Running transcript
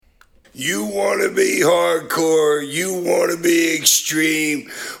You want to be hardcore, you want to be extreme.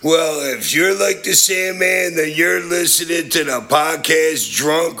 Well, if you're like the Sandman, then you're listening to the podcast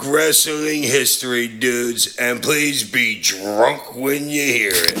Drunk Wrestling History, dudes. And please be drunk when you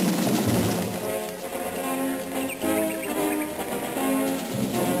hear it.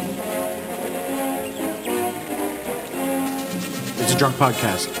 It's a drunk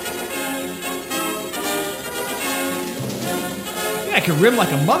podcast. I can rim like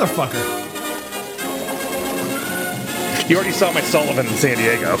a motherfucker. You already saw my Sullivan in San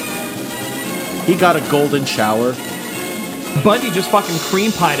Diego. He got a golden shower. Bundy just fucking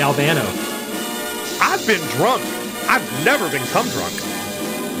cream pied Albano. I've been drunk. I've never been cum drunk.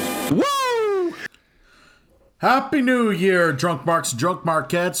 Woo! Happy New Year, Drunk Marks and Drunk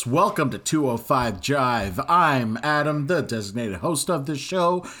Marquettes. Welcome to 205 Jive. I'm Adam, the designated host of this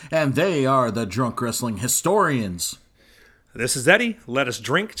show, and they are the Drunk Wrestling Historians. This is Eddie. Let us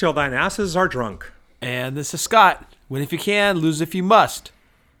drink till thine asses are drunk. And this is Scott. Win if you can, lose if you must,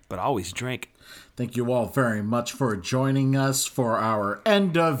 but always drink. Thank you all very much for joining us for our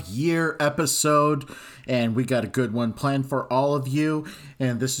end of year episode. And we got a good one planned for all of you.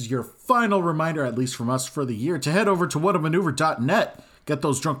 And this is your final reminder, at least from us for the year, to head over to whatamaneuver.net. Get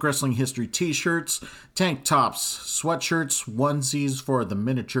those Drunk Wrestling History t-shirts, tank tops, sweatshirts, onesies for the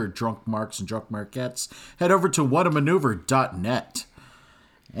miniature Drunk Marks and Drunk Marquettes. Head over to whatamaneuver.net.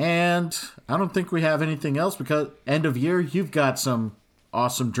 And I don't think we have anything else because end of year, you've got some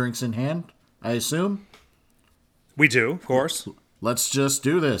awesome drinks in hand, I assume. We do, of course. Let's just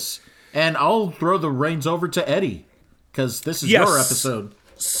do this. And I'll throw the reins over to Eddie because this is your episode.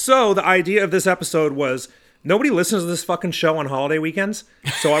 So the idea of this episode was nobody listens to this fucking show on holiday weekends,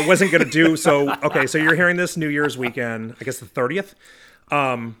 so I wasn't going to do so. Okay, so you're hearing this New Year's weekend, I guess the 30th,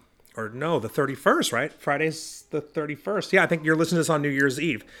 or no, the 31st, right? Friday's the 31st. Yeah, I think you're listening to this on New Year's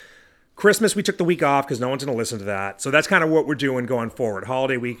Eve. Christmas, we took the week off because no one's going to listen to that. So that's kind of what we're doing going forward.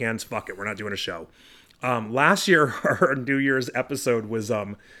 Holiday weekends, fuck it, we're not doing a show. Last year, our New Year's episode was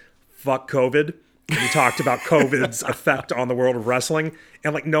fuck COVID. And we talked about COVID's effect on the world of wrestling,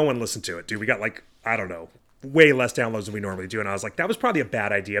 and like no one listened to it, dude. We got like, I don't know, way less downloads than we normally do. And I was like, that was probably a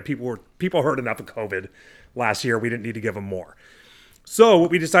bad idea. People heard enough of COVID last year. We didn't need to give them more. So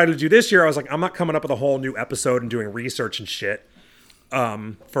what we decided to do this year, I was like, I'm not coming up with a whole new episode and doing research and shit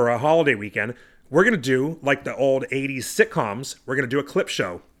for a holiday weekend. We're going to do like the old 80s sitcoms. We're going to do a clip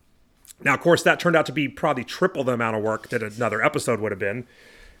show. Now, of course, that turned out to be probably triple the amount of work that another episode would have been,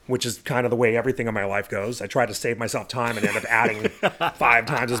 which is kind of the way everything in my life goes. I try to save myself time and end up adding 5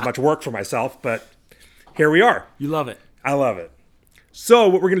 times as much work for myself, but here we are. You love it. I love it. So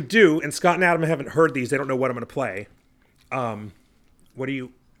what we're going to do, and Scott and Adam haven't heard these. They don't know what I'm going to play. What do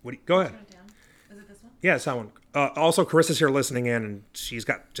you, go ahead. Is it this one? Yeah, it's that one. Also, Carissa's here listening in, and she's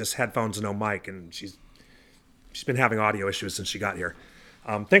got just headphones and no mic, and she's been having audio issues since she got here.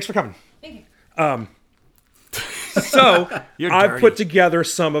 Thanks for coming. Thank you. So I've dirty. put together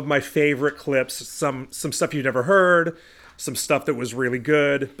some of my favorite clips, some stuff you've never heard, some stuff that was really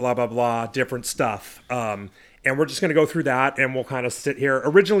good, blah, blah, blah, different stuff. And we're just going to go through that, and we'll kind of sit here.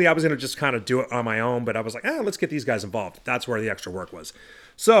 Originally, I was going to just kind of do it on my own, but I was like, let's get these guys involved. That's where the extra work was.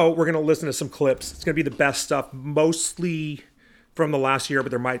 So we're going to listen to some clips. It's going to be the best stuff, mostly from the last year, but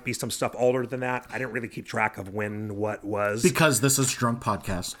there might be some stuff older than that. I didn't really keep track of when what was. Because this is Drunk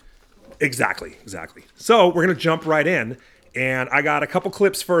Podcast. Exactly. So we're going to jump right in. And I got a couple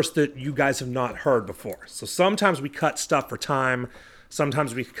clips first that you guys have not heard before. So sometimes we cut stuff for time.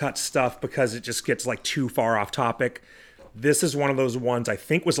 Sometimes we cut stuff because it just gets like too far off topic. This is one of those ones I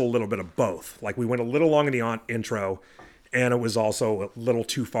think was a little bit of both. Like we went a little long in the intro, and it was also a little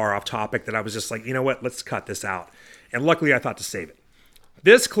too far off topic that I was just like, you know what, let's cut this out. And luckily I thought to save it.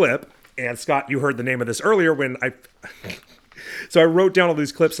 This clip, and Scott, you heard the name of this earlier when I... So I wrote down all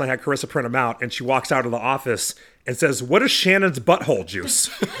these clips and I had Carissa print them out, and she walks out of the office and says, "What is Shannon's butthole juice?"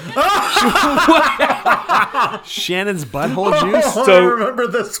 Shannon's butthole juice? Oh, So- I remember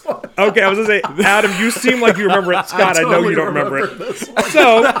this one. Okay, I was going to say, Adam, you seem like you remember it. Scott, I know totally you don't remember it. this one.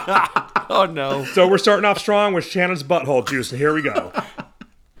 Oh, no. So we're starting off strong with Shannon's butthole juice, and here we go.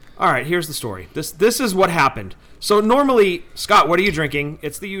 All right, here's the story. This is what happened. So normally, Scott, what are you drinking?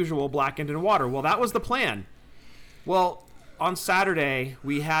 It's the usual blackened and water. Well, that was the plan. Well, on Saturday,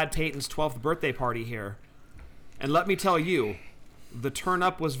 we had Peyton's 12th birthday party here. And let me tell you, the turn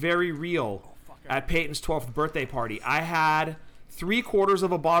up was very real at Peyton's 12th birthday party. I had 3/4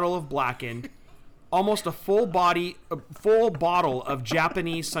 of a bottle of blackened, almost a full bottle of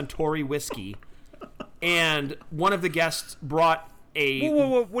Japanese Suntory whiskey, and one of the guests brought a...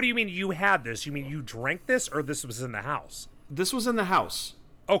 Whoa. What do you mean you had this? You mean you drank this, or this was in the house? This was in the house.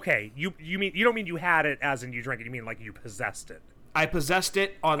 Okay, you mean you don't mean you had it as in you drank it. You mean like you possessed it. I possessed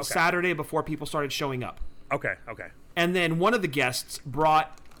it on Saturday before people started showing up. Okay. And then one of the guests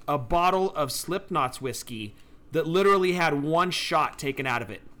brought a bottle of Slipknot's whiskey that literally had one shot taken out of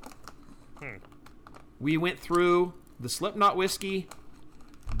it. We went through the Slipknot whiskey,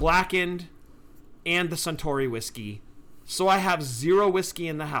 Blackened, and the Suntory whiskey. So I have 0 whiskey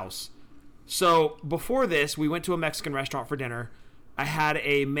in the house. So before this, we went to a Mexican restaurant for dinner. I had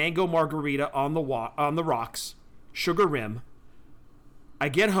a mango margarita on the rocks, sugar rim. I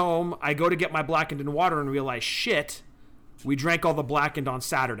get home, I go to get my Blackened in water and realize, shit, we drank all the Blackened on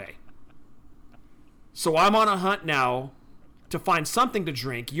Saturday. So I'm on a hunt now to find something to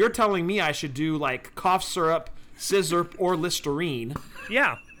drink. You're telling me I should do like cough syrup, scissor, or Listerine.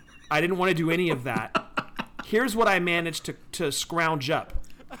 Yeah. I didn't want to do any of that. Here's what I managed to scrounge up.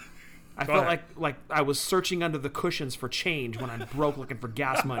 I felt like I was searching under the cushions for change when I'm broke looking for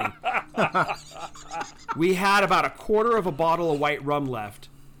gas money. We had about a quarter of a bottle of white rum left.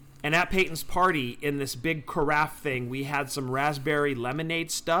 And at Peyton's party, in this big carafe thing, we had some raspberry lemonade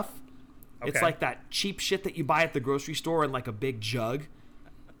stuff. Okay. It's like that cheap shit that you buy at the grocery store in like a big jug.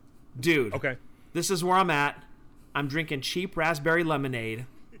 Dude, Okay. this is where I'm at. I'm drinking cheap raspberry lemonade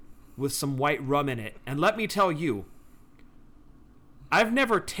with some white rum in it. And let me tell you, I've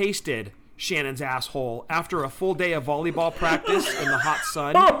never tasted Shannon's asshole after a full day of volleyball practice in the hot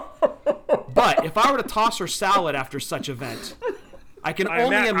sun. But if I were to toss her salad after such event, I can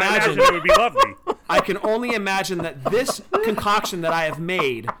only imagine it would be lovely. I can only imagine that this concoction that I have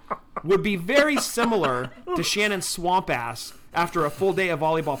made would be very similar to Shannon's swamp ass after a full day of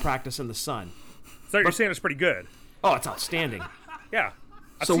volleyball practice in the sun. So you're saying it's pretty good. Oh, it's outstanding. Yeah.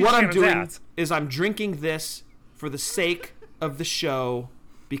 I've So seen what I'm Shannon's doing ads. is I'm drinking this for the sake of the show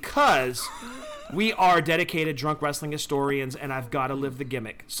because we are dedicated drunk wrestling historians and I've got to live the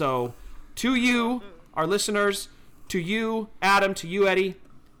gimmick. So to you, our listeners, to you, Adam, to you, Eddie,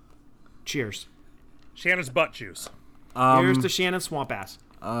 cheers. Shannon's butt juice. Here's to Shannon Swamp Ass.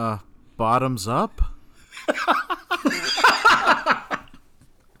 Bottoms up.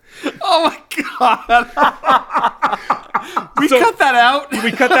 Oh my god! We cut that out.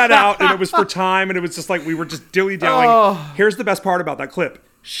 We cut that out, and it was for time, and it was just like we were just dilly-dallying. Oh. Here's the best part about that clip.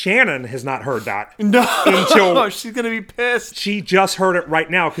 Shannon has not heard that No, until she's gonna be pissed. she just heard it right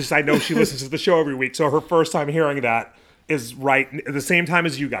now because I know she listens to the show every week. So her first time hearing that is right at the same time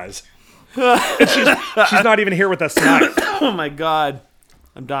as you guys. And she's not even here with us tonight. Oh my god,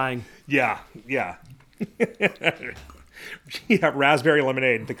 I'm dying. Yeah. Yeah, raspberry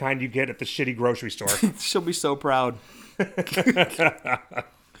lemonade, the kind you get at the shitty grocery store. She'll be so proud.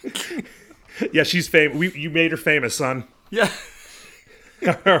 Yeah, she's famous. You made her famous, son. Yeah.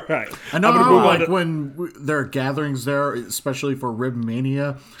 All right. I know I'm gonna how, move on like, to- when there are gatherings there, especially for Rib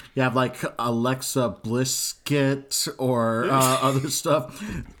Mania, you have, like, Alexa Blisket or other stuff.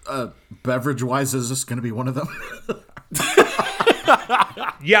 Beverage-wise, is this going to be one of them?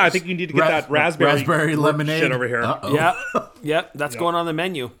 Yeah, I think you need to get that raspberry lemonade shit over here. Uh-oh. Yep. That's going on the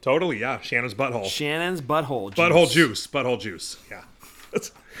menu. Totally, yeah. Shannon's butthole. Shannon's butthole. Butthole juice. Yeah.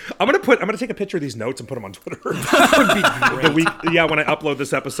 I'm gonna take a picture of these notes and put them on Twitter. That would be great. When I upload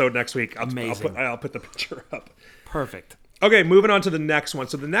this episode next week, Amazing. I'll put the picture up. Perfect. Okay, moving on to the next one.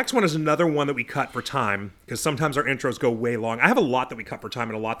 So the next one is another one that we cut for time because sometimes our intros go way long. I have a lot that we cut for time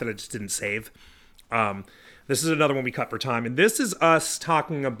and a lot that I just didn't save. This is another one we cut for time, and this is us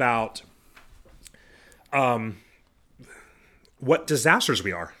talking about what disasters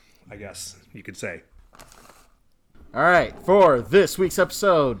we are, I guess you could say. All right, for this week's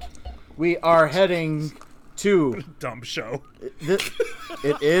episode, we are heading to... Dumb show.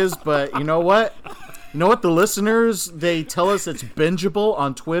 It is, but you know what? You know what? The listeners, they tell us it's bingeable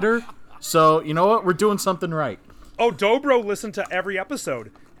on Twitter. So, you know what? We're doing something right. Oh, Dobro listened to every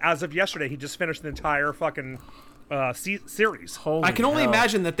episode. As of yesterday, he just finished the entire fucking series. Holy I can only hell.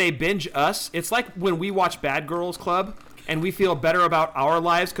 imagine that they binge us. It's like when we watch Bad Girls Club and we feel better about our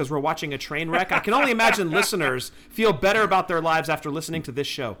lives because we're watching a train wreck. I can only imagine listeners feel better about their lives after listening to this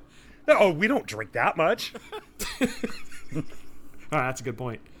show. Oh, we don't drink that much. Oh, that's a good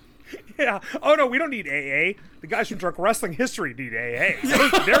point. Yeah. Oh, no, we don't need AA. The guys from Drunk Wrestling History need AA.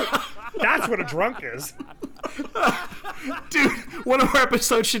 That's what a drunk is. Dude, one of our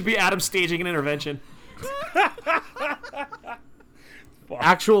episodes should be Adam staging an intervention.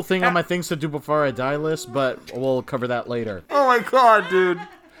 Actual thing on my things to do before I die list, but we'll cover that later. Oh my god, dude.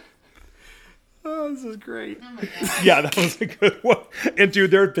 Oh, this is great. Yeah, that was a good one. And,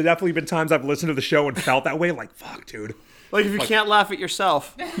 dude, there have definitely been times I've listened to the show and felt that way. Like, fuck, dude. Like if you can't laugh at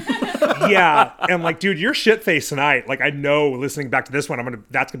yourself. Yeah, and like, dude, you're shit faced tonight. Like, I know listening back to this one,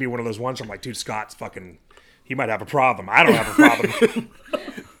 that's gonna be one of those ones where I'm like, dude, Scott's fucking, he might have a problem. I don't have a problem.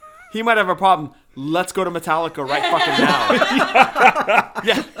 He might have a problem. Let's go to Metallica right fucking now.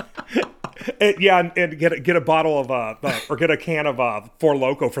 Yeah. And get a bottle of or get a can of Four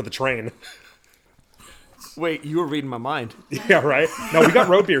Loko for the train. Wait, you were reading my mind. Yeah, right. No, we got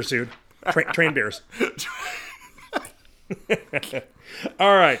road beers, dude. Train beers.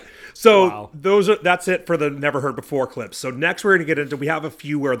 All right. So Wow. that's it for the never heard before clips. So next we're going to get into, we have a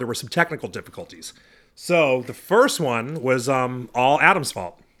few where there were some technical difficulties. So the first one was all Adam's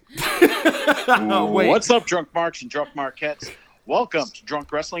fault. Oh, wait. What's up, Drunk Marks and Drunk Marquettes? Welcome to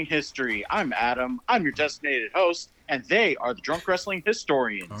Drunk Wrestling History. I'm Adam. I'm your designated host, and they are the Drunk Wrestling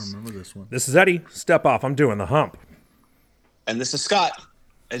Historians. Remember this one. This is Eddie. Step off. I'm doing the hump. And this is Scott,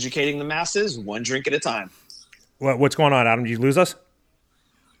 educating the masses one drink at a time. What's going on, Adam? Did you lose us?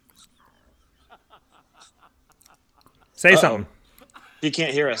 Say something. You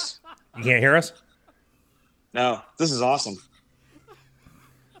can't hear us. You can't hear us? No, this is awesome.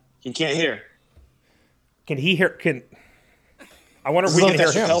 You can't hear. Can he hear? I wonder if This we is can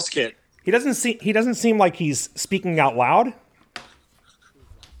like hear that him. Chappelle skit. He doesn't seem like he's speaking out loud.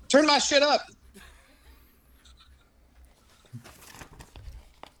 Turn my shit up.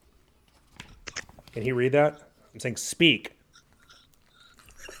 Can he read that? I'm saying speak.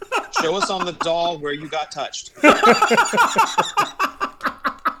 Show us on the doll where you got touched.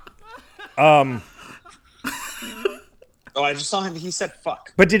 Oh, I just saw him. He said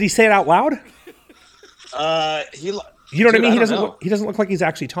 "fuck." But did he say it out loud? He. You know what I Dude, mean? I don't know. He doesn't look like he's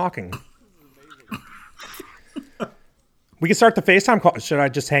actually talking. We can start the FaceTime call. Should I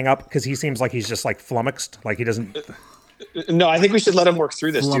just hang up because he seems like he's just like flummoxed, like he doesn't. No, I think we should let him work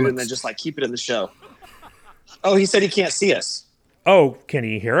through this, dude, and then Flummoxed. just like keep it in the show. Oh, he said he can't see us. Oh, can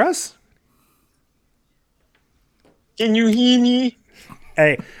he hear us? Can you hear me?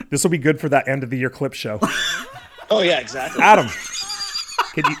 Hey, this will be good for that end of the year clip show. Oh yeah, exactly. Adam,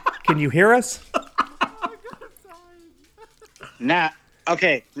 can you hear us? Now,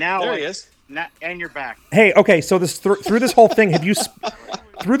 okay, now There he is. and you're back. Hey, okay. So this through this whole thing, have you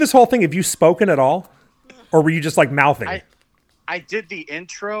spoken at all, or were you just like mouthing? I did the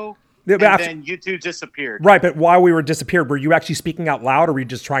intro, Yeah, and but after- then you two disappeared. Right, but while we were disappeared, were you actually speaking out loud, or were you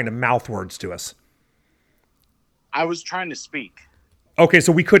just trying to mouth words to us? I was trying to speak. Okay,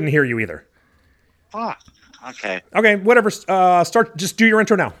 so we couldn't hear you either. Fuck. Okay. Okay, whatever. Start. Just do your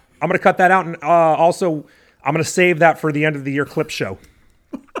intro now. I'm gonna cut that out, and also I'm gonna save that for the end of the year clip show.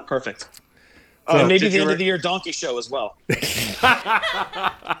 Perfect. Oh, And maybe did the you end re- of the year donkey show as well.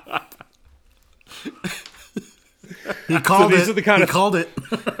 He called these it. are the kind he of- called it.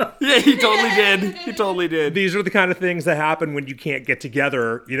 Yeah, he totally did. He totally did. These are the kind of things that happen when you can't get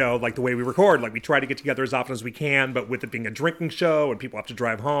together. You know, like the way we record. Like we try to get together as often as we can, but with it being a drinking show and people have to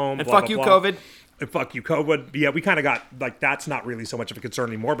drive home. And blah, fuck blah, you, blah. COVID. And fuck you, COVID. Yeah, we kind of got like that's not really so much of a concern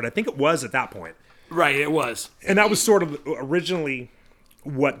anymore, but I think it was at that point. Right, it was. And that was sort of originally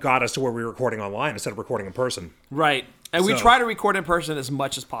what got us to where we were recording online instead of recording in person. Right. And we So- try to record in person as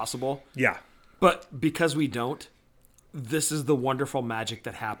much as possible, Yeah. but because we don't, this is the wonderful magic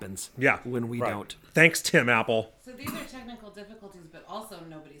that happens Yeah. when we right. don't. Thanks, Tim Apple. So these are technical difficulties, but also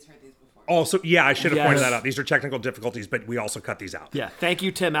nobody's heard these before. Also, yeah, I should have pointed Yes. that out. These are technical difficulties, but we also cut these out. Yeah, thank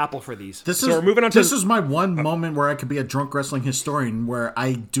you, Tim Apple, for these. This So is we're moving on to- this is my one moment where I could be a drunk wrestling historian where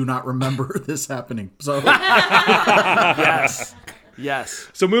I do not remember this happening. So Yes. Yes.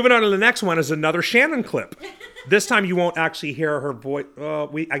 So moving on to the next one is another Shannon clip. This time you won't actually hear her voice. I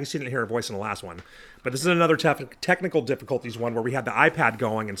guess you didn't hear her voice in the last one. But this is another technical difficulties one where we had the iPad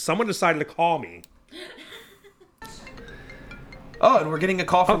going and someone decided to call me. Oh, and we're getting a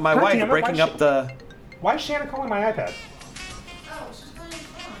call from my God wife damn it, breaking why up the... Why is Shannon calling my iPad? Oh, she's calling your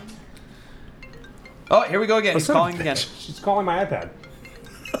phone. Oh, here we go again. He's Son of a calling again. bitch. She's calling my iPad.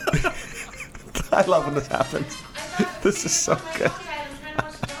 I love when this happens. This is so good. Okay, I'm trying to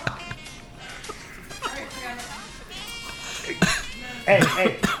watch the dog. Alright, forgot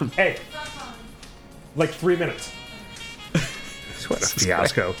it. Hey. Like 3 minutes. What a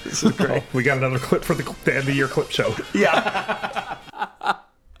fiasco. This is great. We got another clip for the end of the year clip show. Yeah.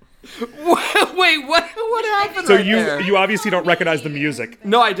 Wait, what happened So right there? you obviously don't recognize the music.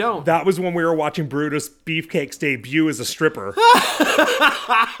 No, I don't. That was when we were watching Brutus Beefcake's debut as a stripper.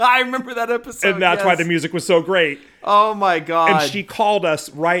 I remember that episode. And that's why yes. the music was so great. Oh my god. And she called us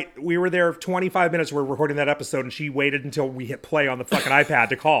we were there 25 minutes, we were recording that episode, and she waited until we hit play on the fucking iPad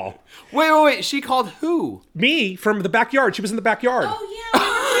to call. Wait. She called who? Me from the backyard. She was in the backyard. Oh,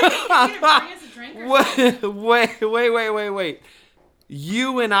 yeah. You need to bring us a drink or something. Wait.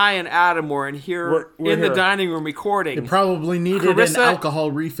 You and I and Adam were in here We're in the here. dining room recording. It probably needed an Carissa-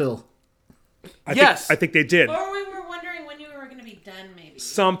 alcohol refill. Yes. I think they did. Or we were wondering when you were going to be done, maybe.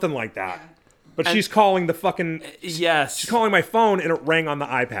 Something like that. Yeah. But she's calling the fucking... Yes. She's calling my phone, and it rang on the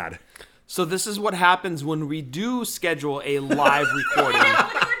iPad. So this is what happens when we do schedule a live recording. When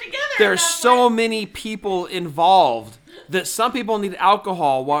we're together. There's that's so like- many people involved that some people need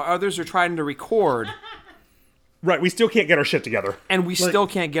alcohol while others are trying to record, Right, we still can't get our shit together. and we still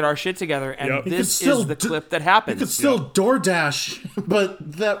can't get our shit together. And Yep. You could this still is the do- clip that You happens. could still DoorDash, but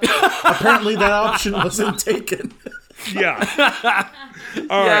that apparently that option wasn't taken. Yeah.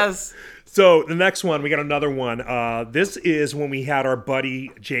 All right. Yes. So the next one, we got another one. This is when we had our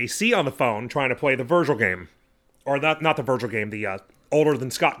buddy JC on the phone trying to play the Virgil game. Or not the Virgil game, the Older Than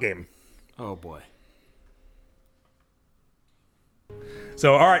Scott game. Oh boy.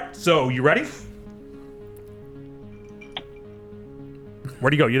 So, all right. So, you ready?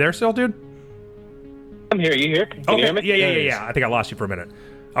 Where'd you go? You there still, dude? I'm here. You here? Can you Okay. hear me? Yeah. I think I lost you for a minute.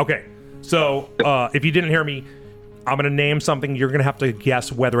 Okay. So, if you didn't hear me, I'm going to name something. You're going to have to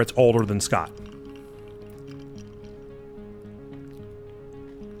guess whether it's older than Scott.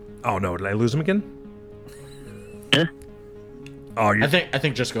 Oh, no. Did I lose him again? Yeah. Oh, you're... I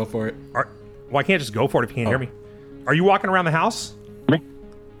think just go for it. Well, I can't just go for it if you can't hear me. Are you walking around the house? Me?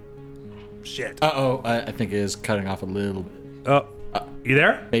 Shit. I think it is cutting off a little bit. You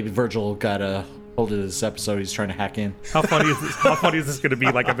there? Maybe Virgil got a hold of this episode. He's trying to hack in. How funny is this? How funny is this going to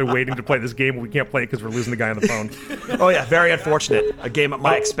be? Like, I've been waiting to play this game, but we can't play it because we're losing the guy on the phone. Oh yeah, very unfortunate. A game at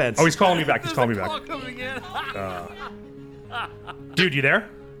my expense. Oh, he's calling me back. He's calling me back. Dude, you there?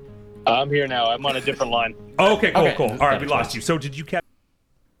 I'm here now. I'm on a different line. Oh, okay, cool, Okay. cool. All right, we lost you. So did you catch?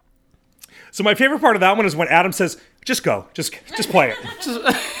 So my favorite part of that one is when Adam says, "Just go, just play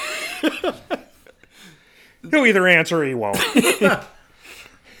it." He'll either answer or he won't.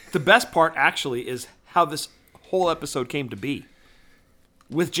 The best part actually is how this whole episode came to be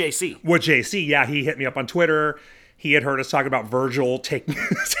with JC. With JC, yeah, he hit me up on Twitter. He had heard us talking about Virgil taking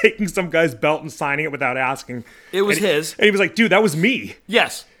taking some guy's belt and signing it without asking. It was And his. And he was like, "Dude, that was me."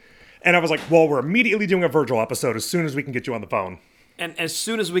 Yes. And I was like, "Well, we're immediately doing a Virgil episode as soon as we can get you on the phone." And as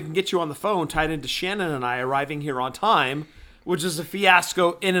soon as we can get you on the phone, tied into Shannon and I arriving here on time, which is a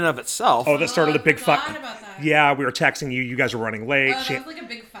fiasco in and of itself. Oh, that started a big I forgot fight. about that. Yeah, we were texting you. You guys were running late. Oh, that was like a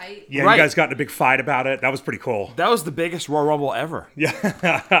big fight. Yeah, Right. you guys got in a big fight about it. That was pretty cool. That was the biggest Royal Rumble ever.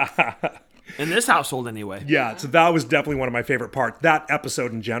 Yeah. In this household, anyway. Yeah, so that was definitely one of my favorite parts. That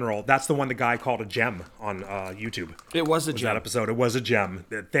episode in general, that's the one the guy called a gem on YouTube. It was a That gem. episode, it was a gem.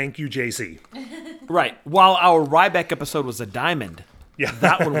 Thank you, JC. Right. While our Ryback episode was a diamond, Yeah.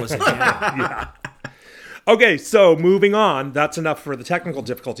 that one was a gem. Okay, so moving on. That's enough for the technical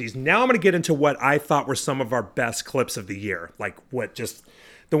difficulties. Now I'm going to get into what I thought were some of our best clips of the year. Like what just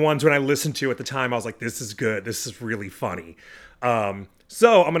the ones when I listened to at the time, I was like, this is good. This is really funny.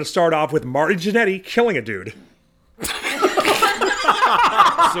 So I'm going to start off with Marty Jannetty killing a dude.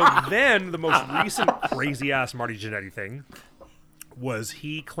 So then the most recent crazy ass Marty Jannetty thing was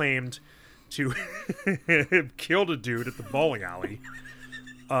he claimed to have killed a dude at the bowling alley.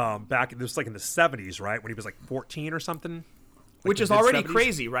 Back, this was like in the 70s, right? When he was like 14 or something. Which the is already mid-70s?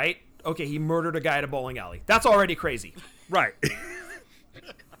 crazy, right? Okay, he murdered a guy at a bowling alley. That's already crazy. Right.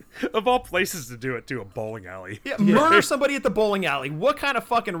 Of all places to do it, to a bowling alley. Yeah, murder somebody at the bowling alley. What kind of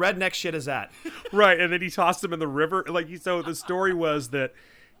fucking redneck shit is that? Right, and then he tossed him in the river. So the story was that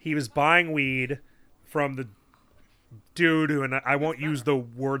he was buying weed from the dude who, and I won't use the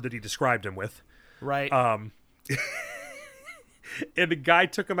word that he described him with. Right. And the guy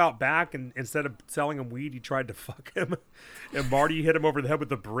took him out back, and instead of selling him weed, he tried to fuck him. And Marty hit him over the head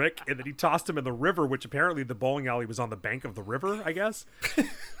with a brick, and then he tossed him in the river, which apparently the bowling alley was on the bank of the river, I guess.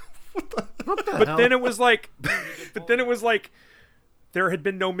 But then it was like, there had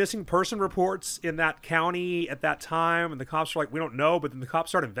been no missing person reports in that county at that time, and the cops were like, we don't know. But then the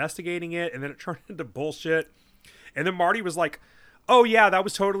cops started investigating it, and then it turned into bullshit. And then Marty was like, oh yeah, that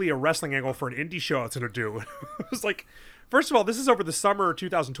was totally a wrestling angle for an indie show I was gonna do. It was like, first of all, this is over the summer of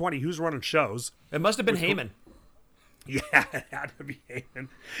 2020. Who's running shows? It must have been Heyman. Yeah, it had to be Heyman.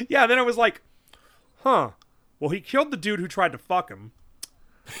 Yeah, then it was like, huh. Well, he killed the dude who tried to fuck him.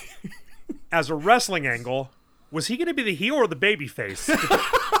 As a wrestling angle, was he going to be the heel or the baby face?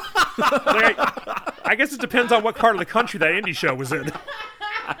 I guess it depends on what part of the country that indie show was in.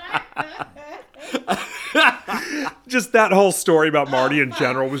 Just that whole story about Marty in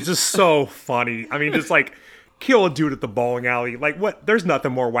general was just so funny. I mean, just like, kill a dude at the bowling alley. Like, what? There's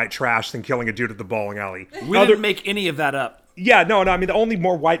nothing more white trash than killing a dude at the bowling alley. We didn't make any of that up. Yeah, no. I mean, the only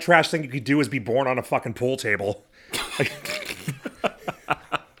more white trash thing you could do is be born on a fucking pool table. Like,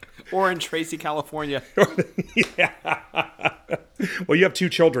 Or in Tracy, California. Well, you have 2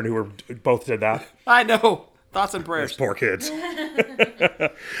 children who both did that. I know. Thoughts and prayers. Poor kids.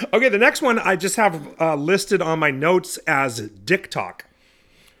 Okay, the next one I just have listed on my notes as Dick Talk,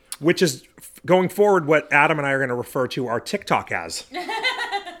 which is going forward what Adam and I are going to refer to our TikTok as.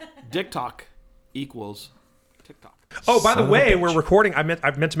 Dick Talk equals TikTok. Oh, by the way, we're recording. I meant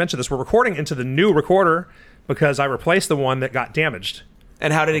to mention this. We're recording into the new recorder because I replaced the one that got damaged.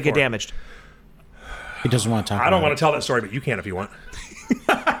 And how did it get damaged? He doesn't want to talk about it. I don't want to tell that story, but you can if you want.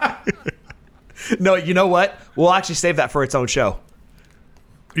 No, you know what? We'll actually save that for its own show.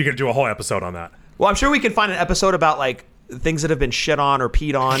 You can do a whole episode on that. Well, I'm sure we can find an episode about like things that have been shit on or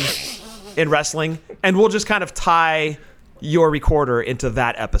peed on in wrestling, and we'll just kind of tie your recorder into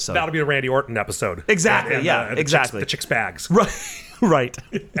that episode. That'll be the Randy Orton episode. Exactly. And, Yeah. Exactly. The chick's bags. Right. Right.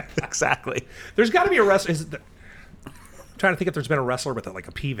 Exactly. There's got to be a wrestler. I'm trying to think if there's been a wrestler with like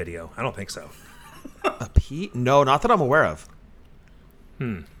a pee video. I don't think so. A pee? No, not that I'm aware of.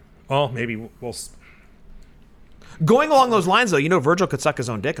 Well, maybe we'll. Going along those lines, though, you know Virgil could suck his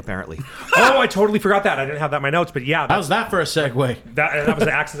own dick, apparently. Oh, I totally forgot that. I didn't have that in my notes, but yeah, How's that for a segue? that was an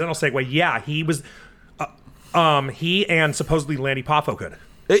accidental segue. Yeah, he was. He and supposedly Lanny Poffo could.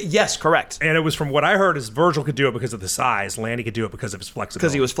 Yes, correct. And it was from what I heard is Virgil could do it because of the size. Lanny could do it because of his flexibility.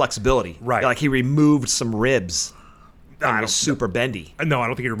 Because he was flexibility. Right. Like he removed some ribs. I And don't- was super bendy. No, I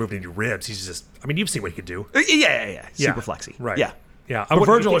don't think he removed any ribs. He's just. I mean, you've seen what he could do. Yeah. Super flexy. Right. Yeah. Yeah. But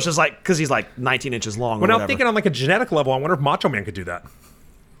Virgil was just like, because he's like 19 inches long. Well, or now whatever. I'm thinking on like a genetic level, I wonder if Macho Man could do that.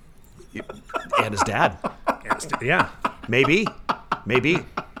 And his dad. Yeah. Maybe.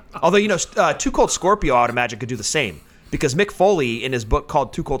 Although, you know, Too Cold Scorpio, I would imagine, could do the same. Because Mick Foley, in his book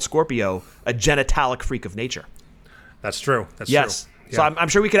called Too Cold Scorpio, a genitalic freak of nature. That's true. That's Yes. true. So Yeah. I'm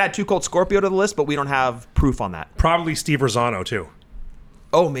sure we could add Too Cold Scorpio to the list, but we don't have proof on that. Probably Steve Rosano too.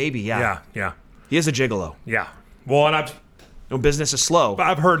 Oh, maybe, yeah. Yeah. Yeah. He is a gigolo. Yeah. Well, and No, business is slow.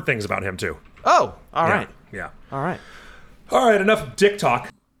 I've heard things about him too. Oh, all Yeah. right. Yeah. All right. All right. Enough dick talk.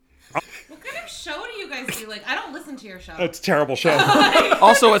 What kind of show do you guys do? Like, I don't listen to your show. It's a terrible show.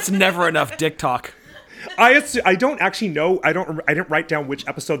 Also, it's never enough dick talk. I don't actually know. I didn't write down which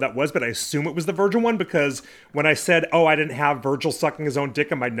episode that was, but I assume it was the Virgil one because when I said, "Oh, I didn't have Virgil sucking his own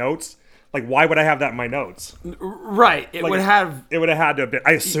dick in my notes," like, why would I have that in my notes? Right. It Like, would have. It would have had to have been.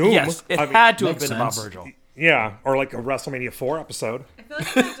 I assume. Yes, it I mean, had to have makes been about sense. Virgil. Yeah, or like a WrestleMania 4 episode. I feel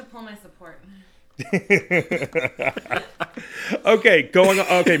like I have to pull my support.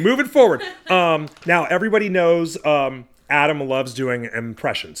 Okay, moving forward. Now everybody knows Adam loves doing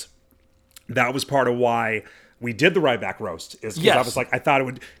impressions. That was part of why we did the Ryback roast. Is because I Yes. was like, I thought it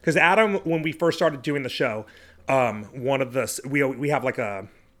would, because Adam, when we first started doing the show, one of the we have like a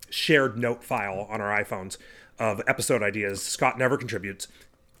shared note file on our iPhones of episode ideas. Scott never contributes.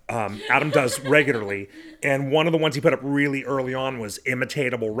 Adam does regularly, and one of the ones he put up really early on was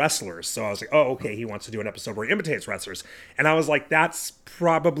imitatable wrestlers. So I was like, oh, okay, he wants to do an episode where he imitates wrestlers. And I was like, that's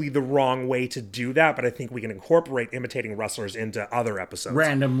probably the wrong way to do that, but I think we can incorporate imitating wrestlers into other episodes.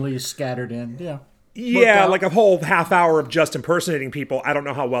 Randomly scattered in. Yeah. Yeah, like a whole half hour of just impersonating people. I don't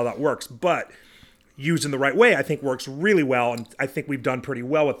know how well that works, but used in the right way, I think works really well, and I think we've done pretty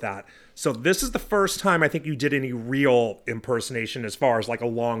well with that. So this is the first time I think you did any real impersonation as far as like a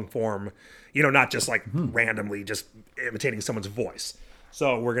long form, not just like randomly just imitating someone's voice.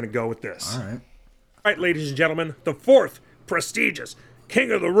 So we're going to go with this. All right. All right, ladies and gentlemen, the fourth prestigious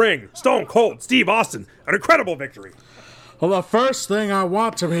King of the Ring, Stone Cold Steve Austin, an incredible victory. Well, the first thing I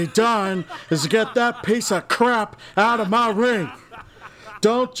want to be done is to get that piece of crap out of my ring.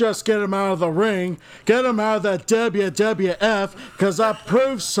 Don't just get him out of the ring, get him out of the WWF, because I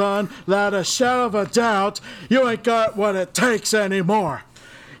proved, son, without a shadow of a doubt, you ain't got what it takes anymore.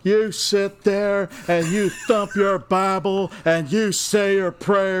 You sit there and you thump your Bible and you say your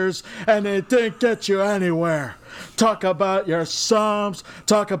prayers, and it didn't get you anywhere. Talk about your Psalms,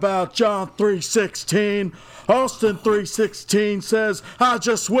 talk about John 3:16. Austin 3:16 says, I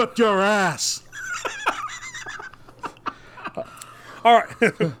just whipped your ass. All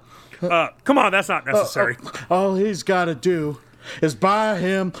right. Come on, that's not necessary. All he's got to do is buy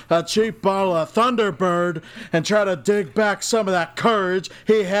him a cheap bottle of Thunderbird and try to dig back some of that courage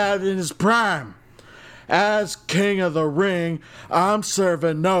he had in his prime. As King of the Ring, I'm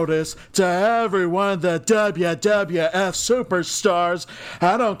serving notice to every one of the WWF superstars.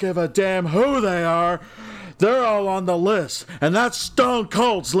 I don't give a damn who they are. they're all on the list, and that's Stone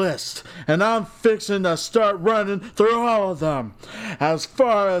Cold's list, and I'm fixing to start running through all of them. As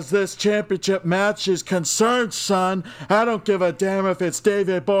far as this championship match is concerned, son, I don't give a damn if it's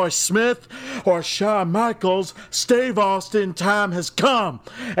David Boy Smith or Shawn Michaels. Steve Austin time has come,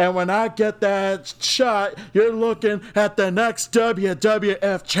 and when I get that shot, you're looking at the next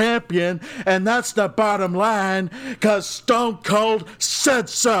WWF champion, and that's the bottom line, because Stone Cold said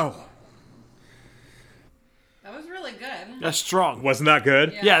so. That was really good. That's strong. Wasn't that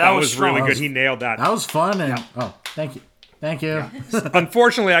good? Yeah, that was really strong. good. He nailed that. That was fun, and thank you. Thank you.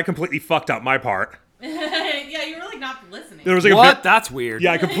 Unfortunately, I completely fucked up my part. Yeah, you were like not listening. There was like a What? bit, That's weird.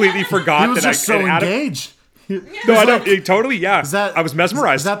 yeah, I completely forgot He was that just so and Adam- engaged. No, I don't. Totally, yeah. I was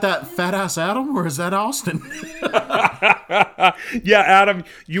mesmerized. Is that fat ass Adam, or is that Austin? Yeah, Adam,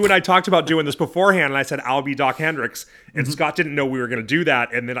 you and I talked about doing this beforehand, and I said I'll be Doc Hendricks, and Mm-hmm. Scott didn't know we were going to do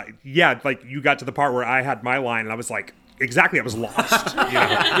that, and then like you got to the part where I had my line, and I was like, exactly, I was lost. You know?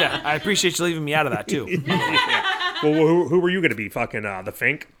 Yeah, I appreciate you leaving me out of that too. Well, who were you going to be? Fucking the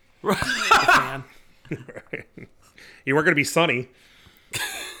Fink? Man. You weren't going to be Sonny.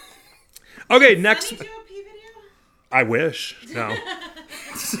 Okay, next. Sunny do a pee video? I wish. No.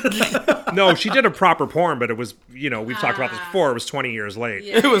 No, she did a proper porn, but it was, we've talked about this before. It was 20 years late.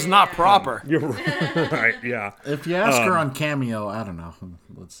 It was not proper. You're right, yeah. If you ask her on Cameo, I don't know.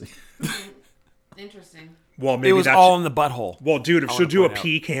 Let's see. Interesting. Well, maybe It was that's all in the butthole. Well, dude, if she'll do a point out.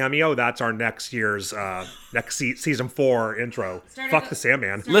 P cameo, that's our next year's season 4 intro. Fuck the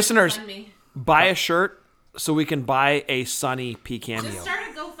Sandman. Listeners, GoFundMe. buy a shirt so we can buy a Sunny P cameo. Just start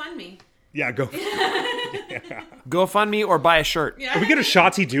a GoFundMe. Yeah, go. GoFundMe or buy a shirt. Yeah. We get a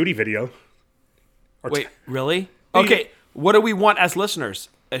Shotzi Duty video. Wait, really? Okay, what do we want as listeners?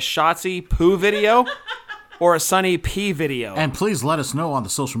 A Shotzi poo video or a Sunny P video? And please let us know on the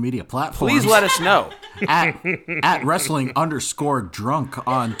social media platforms. Please let us know. at wrestling_drunk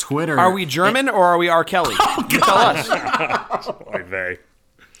on Twitter. Are we German or are we R. Kelly? You tell us. Oy vey.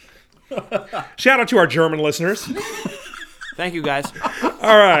 Shout out to our German listeners. Thank you, guys.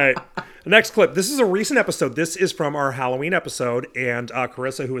 All right. Next clip. This is a recent episode. This is from our Halloween episode. And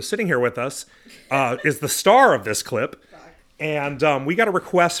Carissa, who is sitting here with us, is the star of this clip. And we got a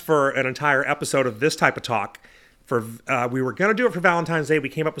request for an entire episode of this type of talk. We were going to do it for Valentine's Day. We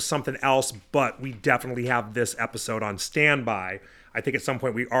came up with something else, but we definitely have this episode on standby. I think at some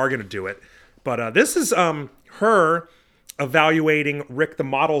point we are going to do it. But this is her evaluating Rick the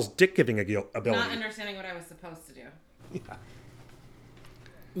Model's dick-giving ability. Not understanding what I was supposed to do.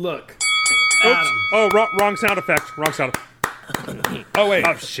 Look. Oops. Oh, wrong sound effect. Wrong sound effect. Oh wait.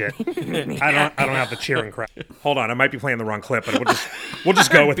 Oh shit. I don't have the cheering crap. Hold on, I might be playing the wrong clip, but we'll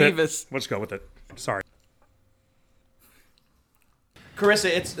just go with it. Beavis. We'll just go with it. Sorry.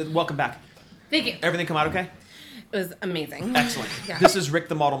 Carissa, welcome back. Thank you. Everything come out okay? It was amazing. Excellent. Yeah. This is Rick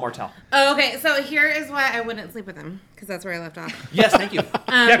the Model Martel. Oh, okay, so here is why I wouldn't sleep with him, because that's where I left off. Yes, thank you.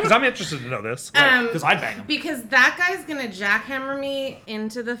 Yeah, because I'm interested to know this. Because I'd bang him. Because that guy's gonna jackhammer me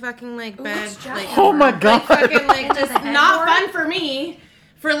into the fucking bed. Oh my God. Fucking just not fun for me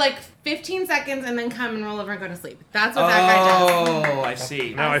for 15 seconds and then come and roll over and go to sleep. That's what that guy does. Oh, I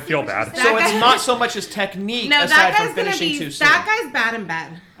see. Now I feel bad. So it's not so much his technique No, aside that from guy's gonna finishing be. too soon. That guy's bad in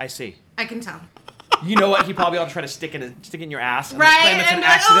bed. I see. I can tell. You know what? He probably ought to try to stick in your ass and Right? claim it's an and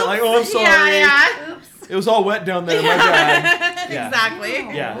accident. Like, oh, I'm oops. sorry. Yeah. Oops. It was all wet down there. My bad. Yeah. Exactly.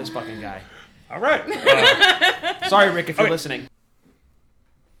 Yeah, this fucking guy. All right. Sorry, Rick, if you're listening.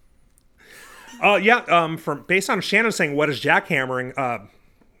 Based on Shannon saying what is jackhammering, a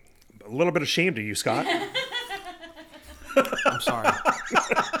little bit ashamed of you, Scott. I'm sorry.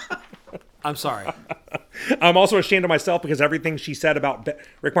 I'm sorry. I'm also ashamed of myself because everything she said about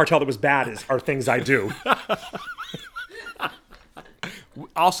Rick Martel that was bad are things I do.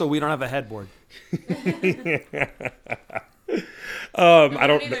 Also, we don't have a headboard. I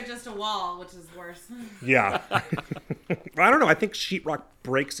don't. Either just a wall, which is worse. Yeah. I don't know. I think sheetrock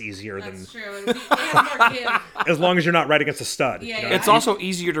breaks easier than That's true. It has more give. as long as you're not right against a stud. Yeah, you know? yeah. It's also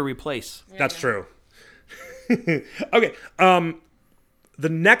easier to replace. That's true. Okay. The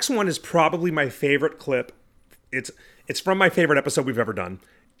next one is probably my favorite clip. It's from my favorite episode we've ever done.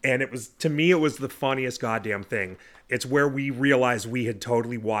 And it was the funniest goddamn thing. It's where we realized we had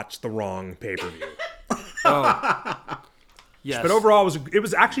totally watched the wrong pay-per-view. Yes. But overall, it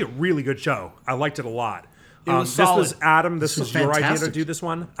was actually a really good show. I liked it a lot. was this was solid. Adam. This was your idea to fantastic. do this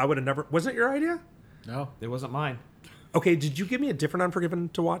one. I would have never. Was it your idea? No. It wasn't mine. Okay. Did you give me a different Unforgiven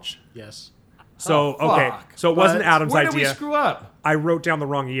to watch? Yes. So okay. fuck. So it wasn't But Adam's Where did we idea. screw up? I wrote down the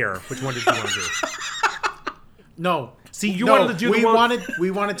wrong year. Which one did you want to do? No. See, you No, wanted to do the one.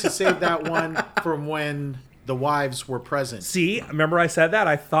 we wanted to save that one from when the wives were present. See, remember I said that?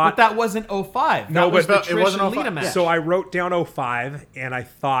 I thought But that wasn't 05. No, that was but the it wasn't Trish 05. and Lita match. So I wrote down 05, and I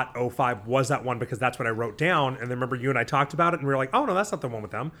thought 05 was that one because that's what I wrote down. And then remember you and I talked about it, and we were like, oh, no, that's not the one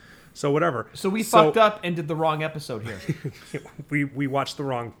with them. So whatever. So we fucked up and did the wrong episode here. We watched the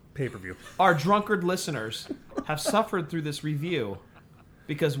wrong pay-per-view. Our drunkard listeners have suffered through this review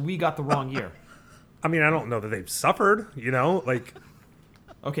because we got the wrong year. I mean, I don't know that they've suffered, like...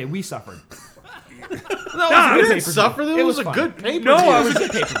 Okay, we suffered. I didn't suffer. It was a fun. good paper. No,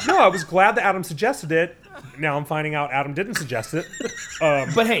 I was glad that Adam suggested it. Now I'm finding out Adam didn't suggest it.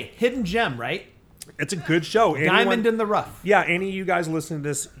 But hey, hidden gem, right? It's a good show. Diamond in the rough. Yeah, any of you guys listening to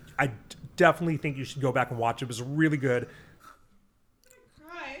this, I definitely think you should go back and watch it. It was really good.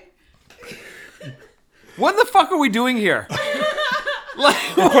 What the fuck are we doing here?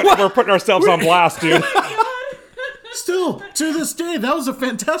 We're putting ourselves on blast, dude. Still, to this day, that was a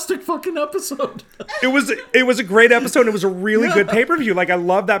fantastic fucking episode. It was a great episode. It was a really good pay-per-view. Like, I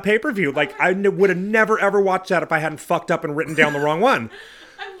love that pay-per-view. Like, I would have never, ever watched that if I hadn't fucked up and written down the wrong one.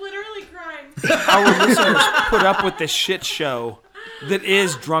 I'm literally crying. Our listeners put up with this shit show that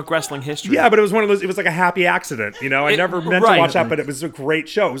is drunk wrestling history. Yeah, but it was one of those, it was like a happy accident, I never meant to watch that, but it was a great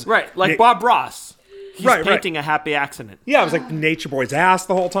show. It was, Right, like Bob Ross. He's Right. painting a happy accident. Yeah, it was like Nature Boy's ass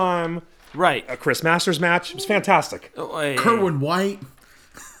the whole time. Right. A Chris Masters match. It was fantastic. Kerwin White.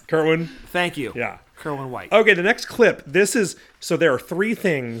 Kerwin. Thank you. Yeah. Kerwin White. Okay, the next clip. So there are three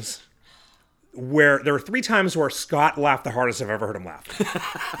things where there are three times where Scott laughed the hardest I've ever heard him laugh.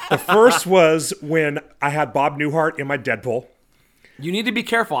 The first was when I had Bob Newhart in my Deadpool. You need to be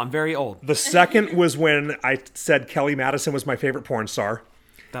careful. I'm very old. The second was when I said Kelly Madison was my favorite porn star.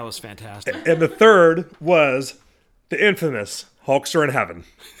 That was fantastic. And the third was the infamous Hulkster in Heaven.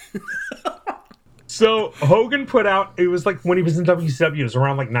 So Hogan put out, it was like when he was in WCW, it was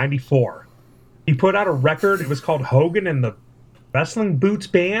around like 94. He put out a record. It was called Hogan and the Wrestling Boots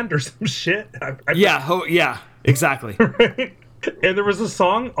Band or some shit. Yeah, exactly. Right? And there was a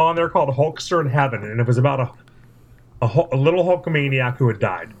song on there called Hulkster in Heaven, and it was about a little Hulkamaniac who had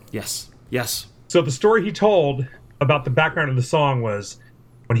died. Yes. So the story he told about the background of the song was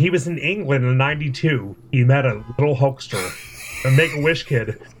when he was in England in 92, he met a little Hulkster, a Make-A-Wish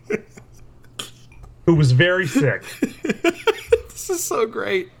kid, who was very sick. This is so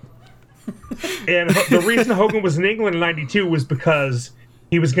great. And the reason Hogan was in England in 92 was because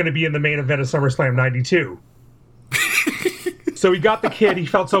he was going to be in the main event of SummerSlam 92. So he got the kid, he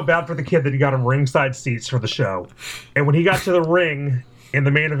felt so bad for the kid that he got him ringside seats for the show. And when he got to the ring in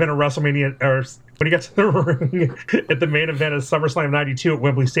the main event of WrestleMania, or when he got to the ring at the main event of SummerSlam 92 at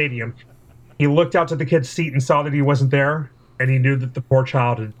Wembley Stadium, he looked out to the kid's seat and saw that he wasn't there, and he knew that the poor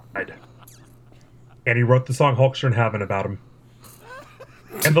child had died. And he wrote the song Hulkster in Heaven about him.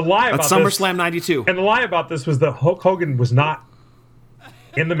 And the lie about That's SummerSlam 92. And the lie about this was that Hulk Hogan was not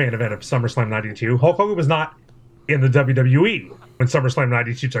in the main event of SummerSlam 92. Hulk Hogan was not in the WWE when SummerSlam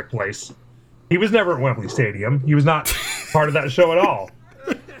 92 took place. He was never at Wembley Stadium. He was not part of that show at all.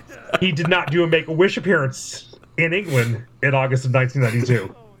 He did not do a Make-A-Wish appearance in England in August of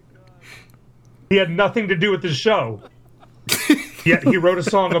 1992. He had nothing to do with this show. Yet he wrote a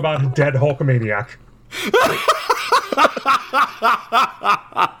song about a dead Hulkamaniac.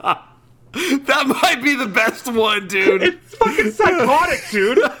 That might be the best one, dude. It's fucking psychotic,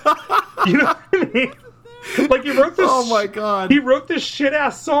 dude. You know what I mean? Like, he wrote this. Oh my god. He wrote this shit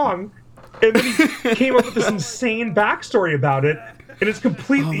ass song, and then he came up with this insane backstory about it, and it's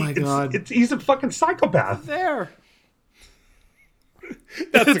completely. Oh my God. He's a fucking psychopath. There.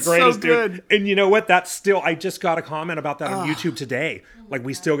 That's the It's greatest, so good. dude. And you know what? That's still. I just got a comment about that on YouTube today. Like,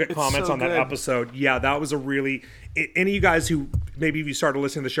 we still get comments so on that good. episode. Yeah, that was a really. Any of you guys who maybe if you started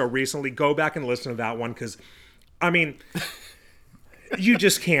listening to the show recently, go back and listen to that one because, I mean. You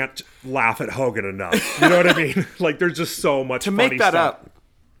just can't laugh at Hogan enough. You know what I mean? Like, there's just so much To funny make that stuff. up.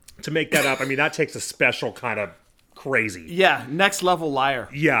 To make that up, I mean, that takes a special kind of crazy. Yeah, next level liar.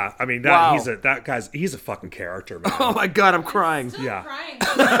 Yeah, I mean, Wow. he's a fucking character, man. Oh my god, I'm crying. Still Yeah. crying.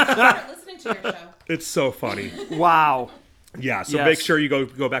 I started listening to your show. It's so funny. Wow. Yeah, so Yes. make sure you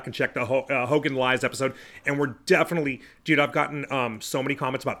go back and check the Hogan Lies episode. And we're definitely, dude, I've gotten so many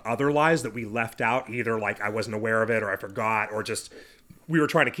comments about other lies that we left out. Either like I wasn't aware of it, or I forgot, or just we were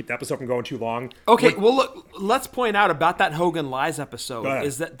trying to keep the episode from going too long. Okay, well, look, let's point out about that Hogan Lies episode Go ahead.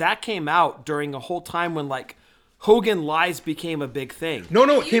 is that came out during a whole time when, like, Hogan Lies became a big thing. No,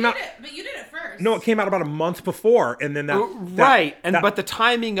 it came out. But you did it first. No, it came out about a month before, and then Right, but the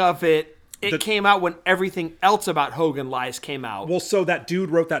timing of it came out when everything else about Hogan Lies came out. well, so that dude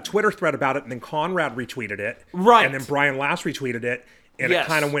wrote that Twitter thread about it, and then Conrad retweeted it, Right. and then Brian Last retweeted it, and it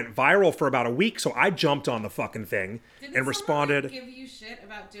kind of went viral for about a week. So I jumped on the fucking thing and responded. Give you shit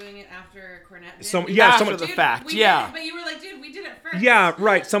about doing it after Cornette did? Someone the fact. But you were like, dude, we did it first. Yeah,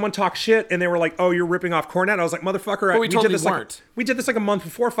 right. Someone talked shit, and they were like, "Oh, you're ripping off Cornette." I was like, "Motherfucker, we totally did this weren't. we did this like a month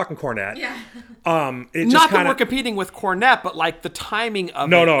before fucking Cornette." Yeah. Not that we're competing with Cornette, but like the timing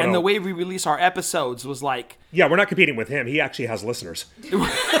of it and the way we release our episodes was like. Yeah, we're not competing with him. He actually has listeners.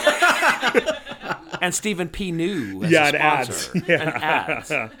 And Stephen P. New as and a sponsor. ads. Yeah. And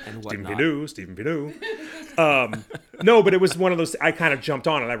ads. And whatnot. Stephen P. New. No, but it was one of those, I kind of jumped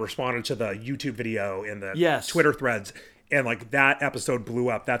on and I responded to the YouTube video and the Twitter threads. And like that episode blew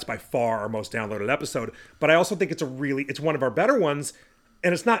up. That's by far our most downloaded episode. But I also think it's one of our better ones.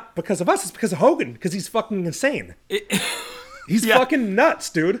 And it's not because of us, it's because of Hogan, because he's fucking insane. He's fucking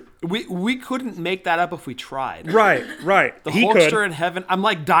nuts, dude. We couldn't make that up if we tried. Right. The Hulkster in heaven. I'm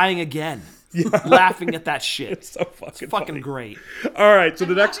like dying again. Laughing at that shit. It's so fucking funny. Great. All right, so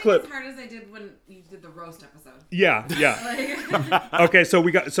the next clip. As hard as I did when you did the roast episode. Yeah. Okay, so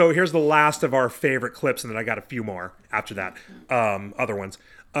here's the last of our favorite clips, and then I got a few more after that, other ones.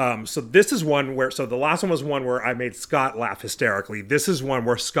 So this is one where, the last one was one where I made Scott laugh hysterically. This is one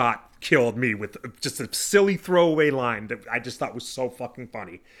where Scott killed me with just a silly throwaway line that I just thought was so fucking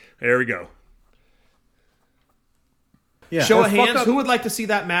funny. There we go. Yeah. Show of hands, who would like to see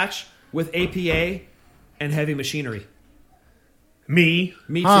that match with APA and Heavy Machinery? Me.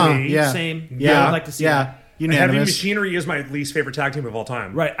 Me too. Yeah. Same. Yeah. I'd like to see that. Unanimous. Heavy Machinery is my least favorite tag team of all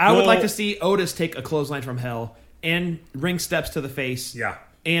time. Right. I would like to see Otis take a clothesline from hell and ring steps to the face. Yeah.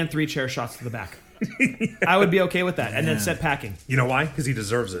 And 3 chair shots to the back. I would be okay with that. And then set packing. You know why? Because he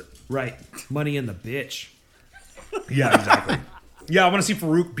deserves it. Right. Money in the bitch. Yeah, exactly. Yeah, I want to see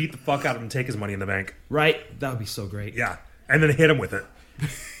Farouk beat the fuck out of him and take his money in the bank. Right. That would be so great. Yeah. And then hit him with it.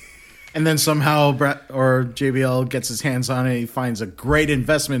 And then somehow Brett or JBL gets his hands on it. He finds a great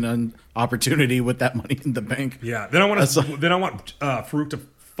investment opportunity with that money in the bank. Yeah. Then I want Farouk to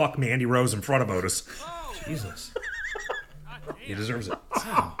fuck Mandy Rose in front of Otis. Jesus. He deserves it.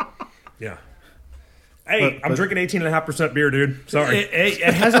 Yeah. Hey, I'm drinking 18.5% beer, dude. Sorry.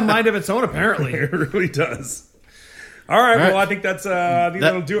 It has a mind of its own, apparently. It really does. All right. Well, I think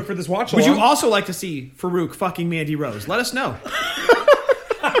that'll do it for this watch. Would you also like to see Farouk fucking Mandy Rose? Let us know.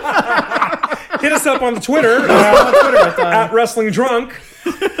 Hit us up on the Twitter, at Wrestling Drunk.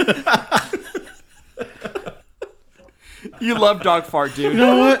 You love dog fart, dude. You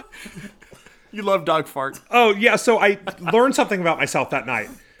know what? You love dog fart. Oh, yeah. So I learned something about myself that night.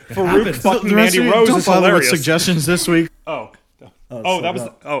 Farouk fucking Mandy Rose don't is bother hilarious. with suggestions this week. It was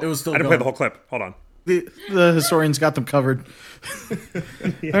still I didn't play going. the whole clip. Hold on. The historians got them covered.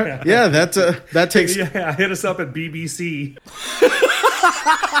 That takes. Yeah, hit us up at BBC.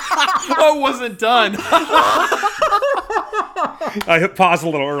 Oh, it wasn't done. I hit pause a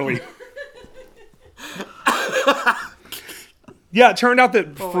little early. Yeah, it turned out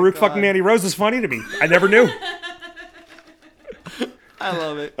that Farouk fucking Mandy Rose is funny to me. I never knew. I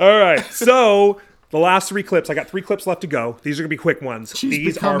love it. All right, so the last 3 clips. I got 3 clips left to go. These are gonna be quick ones.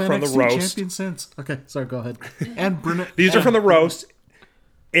 These are from the roast. Champion since. Okay, sorry. Go ahead. And Bruno. These are from the roast.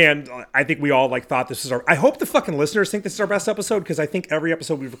 And I think we all thought this is I hope the fucking listeners think this is our best episode, because I think every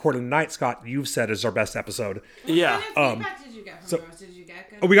episode we've recorded tonight, Scott, you've said is our best episode. Yeah. What kind of feedback did you get from the roast? Did you get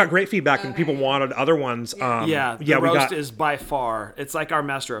good? Oh, we got great feedback, and people wanted other ones. The roast is by far, it's like our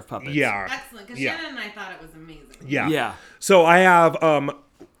Master of Puppets. Yeah. Excellent, because Shannon and I thought it was amazing. Yeah. So I have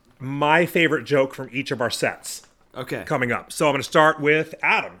my favorite joke from each of our sets coming up. So I'm going to start with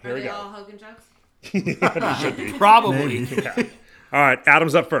Adam. Here we go. All Hogan jokes? Should be. Probably. Yeah. All right,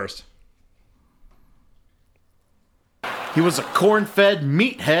 Adam's up first. He was a corn-fed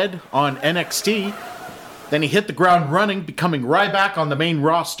meathead on NXT. Then he hit the ground running, becoming Ryback on the main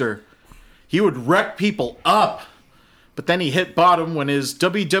roster. He would wreck people up. But then he hit bottom when his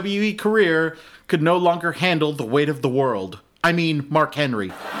WWE career could no longer handle the weight of the world. I mean, Mark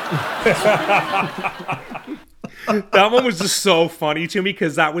Henry. That one was just so funny to me,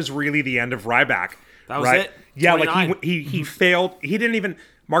 because that was really the end of Ryback. That was it? Yeah, 29. like he failed. He didn't even.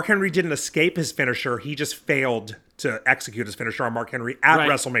 Mark Henry didn't escape his finisher. He just failed to execute his finisher on Mark Henry at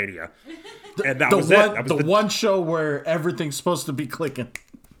WrestleMania. And that was it. That was the one show where everything's supposed to be clicking.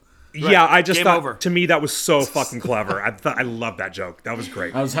 Yeah, I just Game thought, over. to me, that was so fucking clever. I love that joke. That was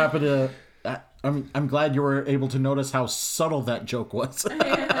great. I was happy to. I'm glad you were able to notice how subtle that joke was.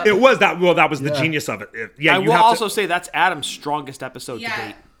 It was that. Well, that was the genius of it. I will also say that's Adam's strongest episode to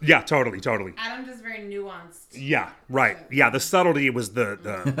date. Yeah, totally. Adam does very nuanced. Yeah, right. Yeah, the subtlety was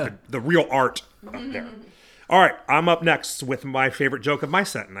the real art up there. All right, I'm up next with my favorite joke of my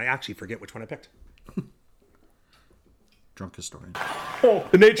set, and I actually forget which one I picked. Drunk Historian.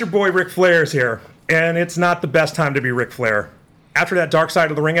 The Nature Boy Ric Flair's here, and it's not the best time to be Ric Flair. After that Dark Side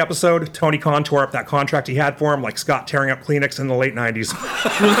of the Ring episode, Tony Khan tore up that contract he had for him like Scott tearing up Kleenex in the late 90s.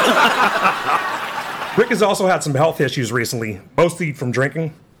 Rick has also had some health issues recently, mostly from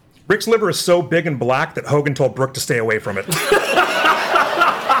drinking. Rick's liver is so big and black that Hogan told Brooke to stay away from it.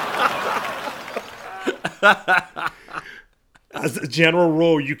 As a general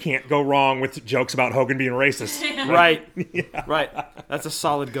rule, you can't go wrong with jokes about Hogan being racist. Right. Right. That's a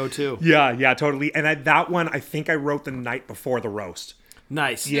solid go-to. Yeah, totally. And that one, I think I wrote the night before the roast.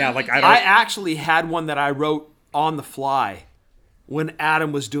 Nice. Yeah, like I actually had one that I wrote on the fly when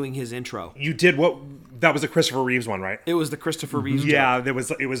Adam was doing his intro. You did what? That was a Christopher Reeves one, right? It was the Christopher Reeves Yeah, joke.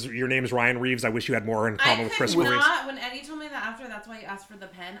 it was your name is Ryan Reeves. I wish you had more in common with Christopher Reeves. When Eddie told me that after, that's why you asked for the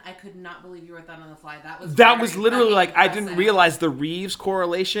pen. I could not believe you wrote that on the fly. That was Literally fucking like I didn't impressive. realize the Reeves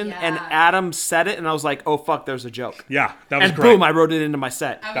correlation, and Yeah. Adam said it, and I was like, "Oh fuck, there's a joke." Yeah, that was And great. boom, I wrote it into my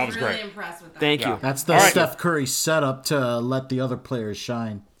set. I That was was really great. impressed with that. Thank you. That's the All right. Steph Curry setup to let the other players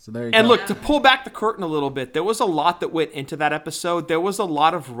shine. So there you And go. look, to pull back the curtain a little bit, there was a lot that went into that episode. There was a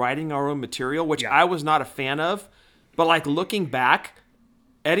lot of writing our own material, which I was not a fan of. But like looking back,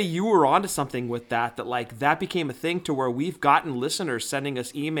 Eddie, you were onto something with that like that became a thing to where we've gotten listeners sending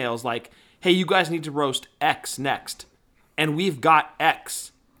us emails like, hey, you guys need to roast X next. And we've got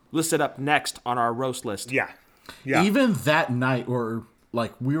X listed up next on our roast list. Yeah. Even that night, or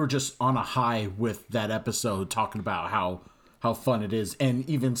like we were just on a high with that episode, talking about how fun it is, and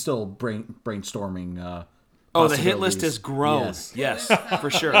even still brainstorming. The hit list possibilities. has grown. Yes. Yes, for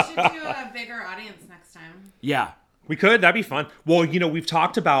sure. We should do a bigger audience next time. Yeah. We could. That'd be fun. Well, we've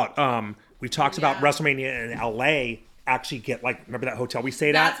talked about WrestleMania in LA. Actually, get remember that hotel we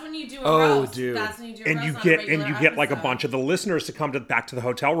stayed That's at, when you do a roast. dude. That's when you do a and roast you on a get regular like a episode. bunch of the listeners to come back to the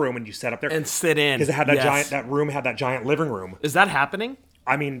hotel room, and you set up there And sit in. because it had that Yes. that room had that giant living room. Is that happening?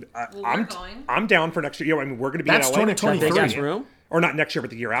 I mean, we're going. I'm down for next year. I mean, we're going to be That's in LA next year. 2023. Big ass room? Or not next year,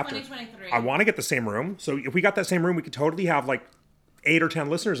 but the year after. 2023. I want to get the same room. So if we got that same room, we could totally have 8 or 10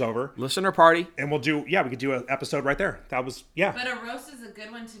 listeners over, Listener party. and we could do an episode right there. That was But a roast is a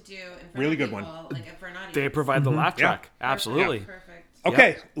good one to do in front Really of good people, one. like for an audience. They provide the laugh track. Absolutely. Perfect.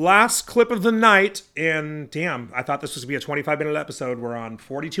 okay. Last clip of the night, and damn, I thought this was going to be a 25-minute episode. We're on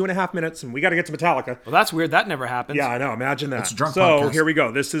 42 and a half minutes, and we got to get to Metallica. Well, that's weird. That never happens. Yeah, I know. Imagine that. It's a drunk so podcast. here we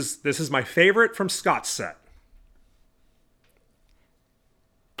go. This is my favorite from Scott's set.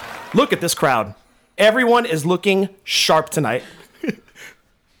 Look at this crowd. Everyone is looking sharp tonight.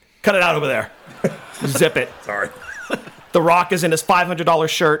 Cut it out over there. Zip it. Sorry. The Rock is in his $500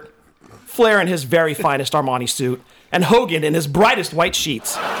 shirt, Flair in his very finest Armani suit, and Hogan in his brightest white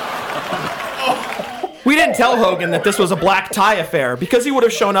sheets. We didn't tell Hogan that this was a black tie affair because he would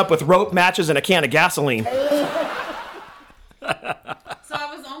have shown up with rope, matches, and a can of gasoline. So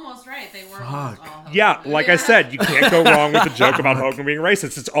I was almost right. They were almost all Hogan. Yeah, like I said, you can't go wrong with the joke about Hogan being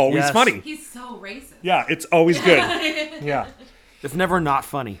racist. It's always Yes. funny. He's so racist. Yeah, it's always good. Yeah. It's never not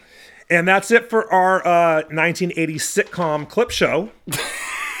funny. And that's it for our 1980 sitcom clip show.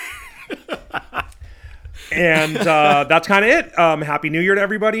 And that's kind of it. Happy New Year to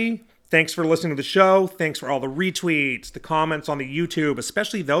everybody. Thanks for listening to the show. Thanks for all the retweets, the comments on the YouTube,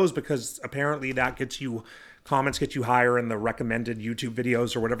 especially those, because apparently that comments get you higher in the recommended YouTube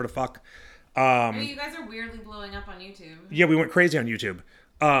videos or whatever the fuck. You guys are weirdly blowing up on YouTube. Yeah, we went crazy on YouTube.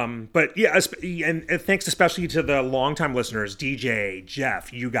 But yeah, and thanks especially to the longtime listeners, DJ,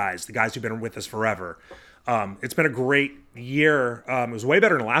 Jeff, you guys, the guys who've been with us forever. It's been a great year. It was way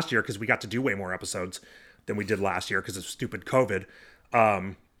better than last year because we got to do way more episodes than we did last year because of stupid COVID.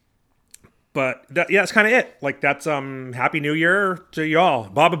 But that's kind of it. That's Happy New Year to y'all.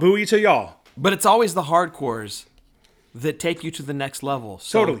 Baba Booey to y'all. But it's always the hardcores that take you to the next level.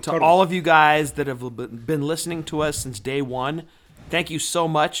 So Totally. all of you guys that have been listening to us since day one, thank you so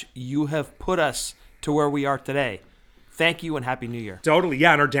much. You have put us to where we are today. Thank you and Happy New Year. Totally,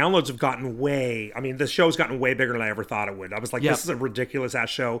 yeah, and our downloads have gotten the show's gotten way bigger than I ever thought it would. I was like, Yep. This is a ridiculous ass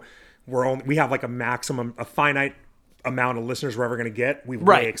show. We have a finite amount of listeners we're ever going to get. We've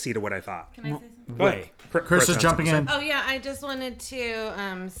Right. way exceeded what I thought. Can I say something? Go ahead. Chris is has jumping something to in. Oh yeah, I just wanted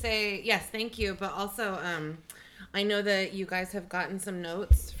to say yes, thank you, but also I know that you guys have gotten some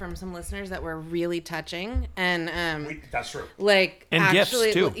notes from some listeners that were really touching, and say. That's true. And gifts,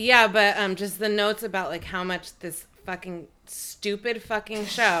 actually, too. yeah, but just the notes about how much this fucking stupid fucking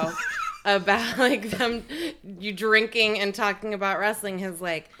show about you drinking and talking about wrestling has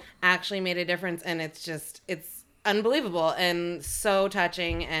actually made a difference, and it's unbelievable and so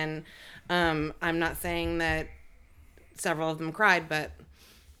touching. And I'm not saying that several of them cried, but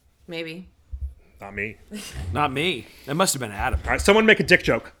maybe. Not me. Not me. It must have been Adam. All right, someone make a dick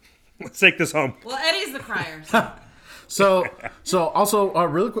joke. Let's take this home. Well, Eddie's the crier. So also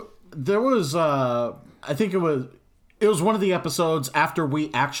really quick, there was I think it was one of the episodes after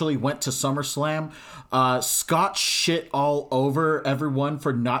we actually went to SummerSlam. Scott shit all over everyone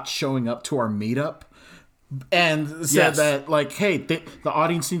for not showing up to our meetup. And said that, like, hey, the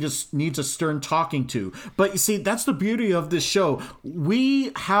audience needs a stern talking to. But you see, that's the beauty of this show.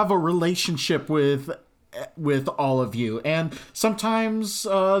 We have a relationship with all of you, and sometimes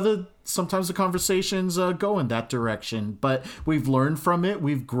the conversations go in that direction. But we've learned from it,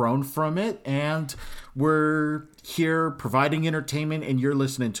 we've grown from it, and we're here providing entertainment, and you're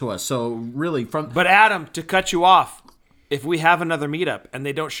listening to us. So really, But Adam, to cut you off, if we have another meetup and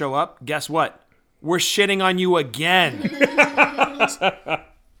they don't show up, guess what? We're shitting on you again.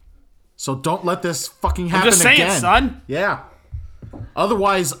 So don't let this fucking happen I'm just saying, again. son. Yeah.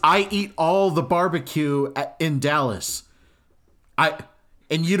 Otherwise, I eat all the barbecue in Dallas. We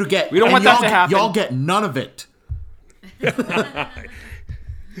don't want that to happen. Y'all get none of it.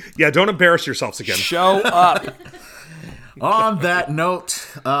 Yeah, don't embarrass yourselves again. Show up. On that note,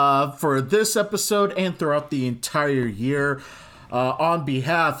 for this episode and throughout the entire year, on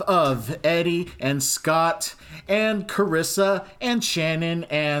behalf of Eddie and Scott and Carissa and Shannon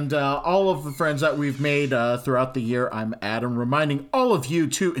and all of the friends that we've made throughout the year, I'm Adam, reminding all of you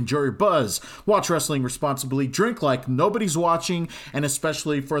to enjoy your buzz, watch wrestling responsibly, drink like nobody's watching, and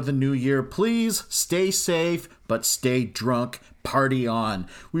especially for the new year, please stay safe, but stay drunk. Party on.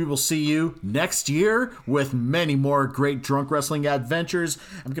 We will see you next year with many more great drunk wrestling adventures.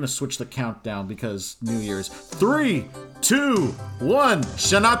 I'm going to switch the countdown because New Year's. 3, 2, 1.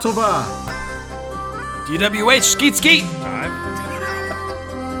 Shana Tova. DWH, skeet skeet.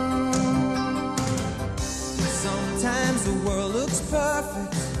 Sometimes the world looks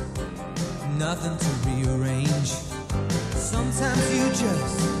perfect, nothing to rearrange. Sometimes you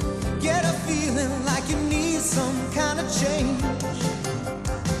just get a feeling like you need some kind of change.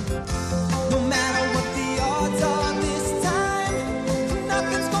 No matter what the odds are this time,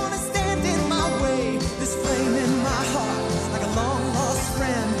 nothing's gonna stand in my way. This flame in my heart is like a long lost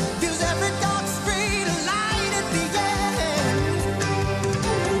friend, fills every dark street a light at the end.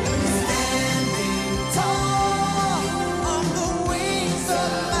 Standing tall on the wings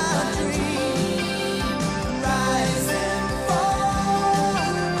of my dream, rise and fall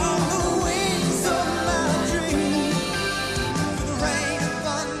on the wings of my dream. Through the rain and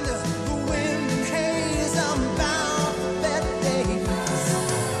thunder, the wind and haze, I'm bound for better days.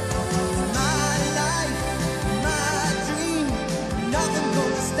 My life, my dream, nothing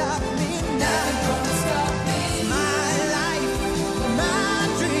gonna stop me now. My life, my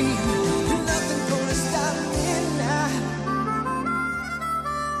dream, nothing gonna stop me now.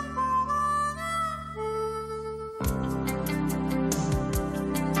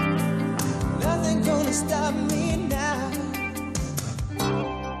 Nothing gonna stop me